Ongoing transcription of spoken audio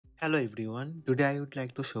Hello everyone, today I would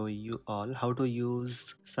like to show you all how to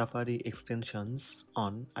use Safari extensions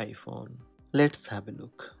on iPhone. Let's have a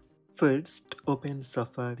look. First, open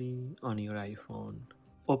Safari on your iPhone.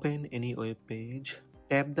 Open any web page.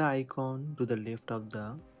 Tap the icon to the left of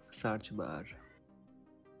the search bar.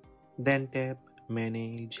 Then tap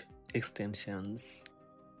Manage Extensions.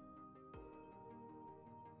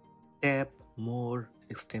 Tap More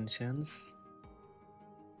Extensions.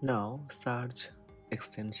 Now search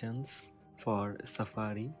extensions for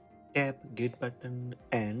Safari. Tap Get button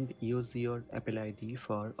and use your Apple ID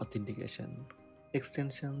for authentication.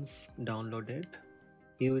 Extensions downloaded.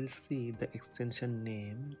 You will see the extension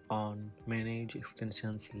name on Manage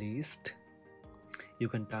Extensions list. You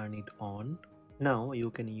can turn it on. Now you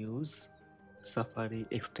can use Safari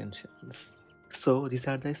extensions. So these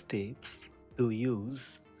are the steps to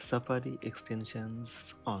use Safari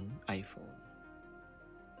extensions on iPhone.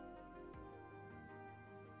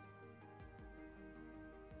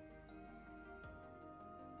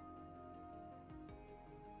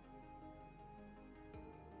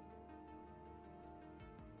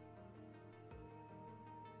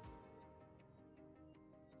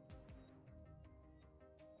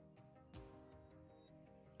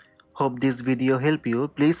 Hope this video help you.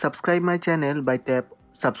 Please subscribe my channel by tap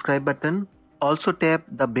subscribe button. Also tap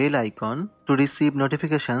the bell icon to receive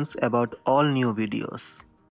notifications about all new videos.